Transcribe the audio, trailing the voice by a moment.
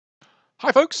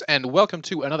Hi folks, and welcome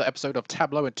to another episode of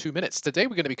Tableau in 2 minutes. Today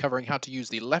we're going to be covering how to use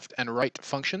the left and right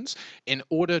functions in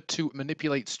order to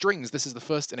manipulate strings. This is the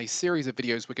first in a series of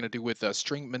videos we're going to do with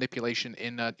string manipulation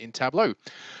in Tableau.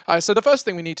 So the first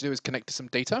thing we need to do is connect to some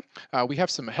data. We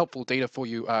have some helpful data for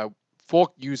you for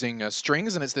using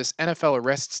strings, and it's this NFL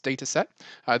arrests data set.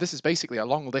 This is basically a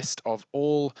long list of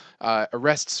all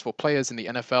arrests for players in the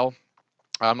NFL.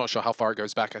 I'm not sure how far it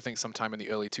goes back. I think sometime in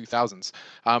the early 2000s.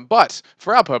 But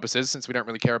for our purposes, since we don't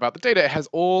really care about the data, it has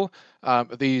all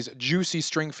these juicy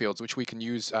string fields, which we can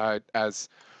use as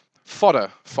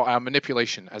fodder for our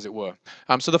manipulation, as it were.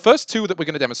 So the first two that we're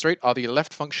going to demonstrate are the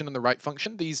left function and the right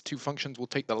function. These two functions will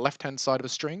take the left-hand side of a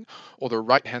string or the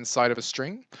right-hand side of a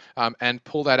string and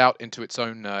pull that out into its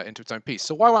own piece.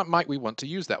 So why might we want to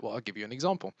use that? Well, I'll give you an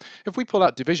example. If we pull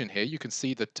out division here, you can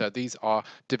see that these are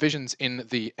divisions in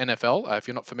the NFL. If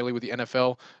you're not familiar with the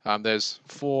NFL, there's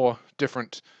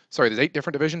there's 8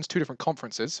 different divisions, 2 different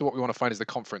conferences. So what we want to find is the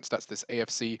conference. That's this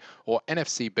AFC or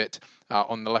NFC bit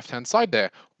on the left-hand side there.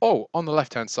 Oh, on the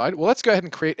left-hand side, well, let's go ahead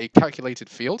and create a calculated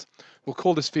field. We'll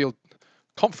call this field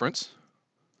conference.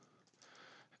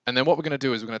 And then what we're going to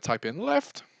do is we're going to type in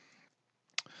left.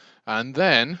 And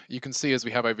then you can see, as we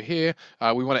have over here,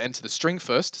 we want to enter the string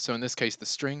first. So in this case, the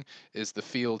string is the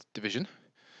field division.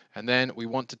 And then we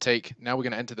want to now we're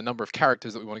going to enter the number of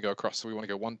characters that we want to go across. So we want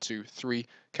to go 1, 2, 3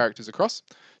 characters across.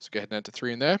 So go ahead and enter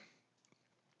 3 in there.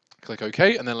 Click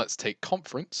OK, and then let's take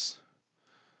conference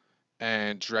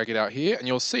and drag it out here. And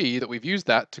you'll see that we've used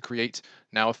that to create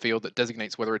now a field that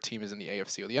designates whether a team is in the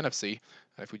AFC or the NFC.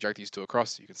 And if we drag these two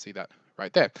across, you can see that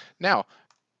right there. Now,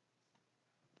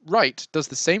 right does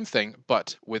the same thing,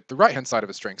 but with the right-hand side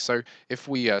of a string. So if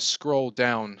we scroll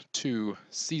down to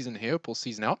season here, pull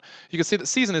season out, you can see that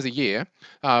season is a year,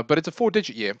 but it's a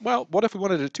 4-digit year. Well, what if we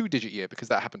wanted a 2-digit year? Because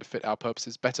that happened to fit our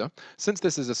purposes better. Since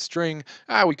this is a string,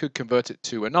 we could convert it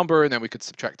to a number, and then we could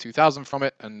subtract 2000 from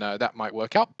it, and that might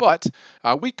work out. But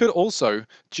we could also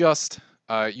just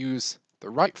use the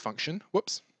right function.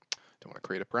 Whoops, don't want to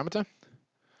create a parameter.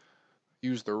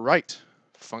 Use the right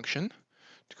function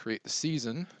to create the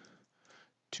season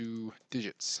 2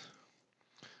 digits.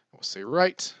 We'll say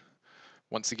right.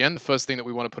 Once again, the first thing that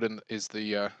we want to put in is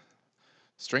the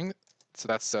string. So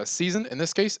that's season in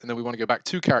this case, and then we want to go back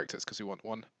 2 characters because we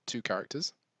want 2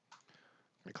 characters.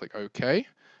 We click OK, and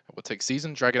we'll take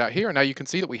season, drag it out here, and now you can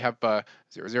see that we have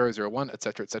 0001,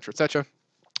 etc., etc., etc.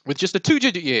 with just a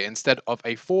 2-digit year instead of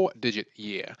a 4-digit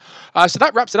year. So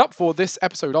that wraps it up for this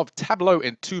episode of Tableau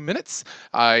in 2 minutes.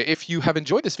 If you have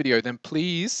enjoyed this video, then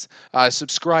please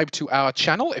subscribe to our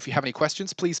channel. If you have any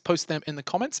questions, please post them in the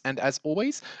comments. And as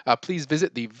always, please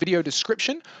visit the video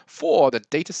description for the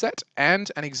dataset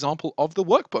and an example of the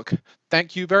workbook.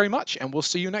 Thank you very much, and we'll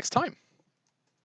see you next time.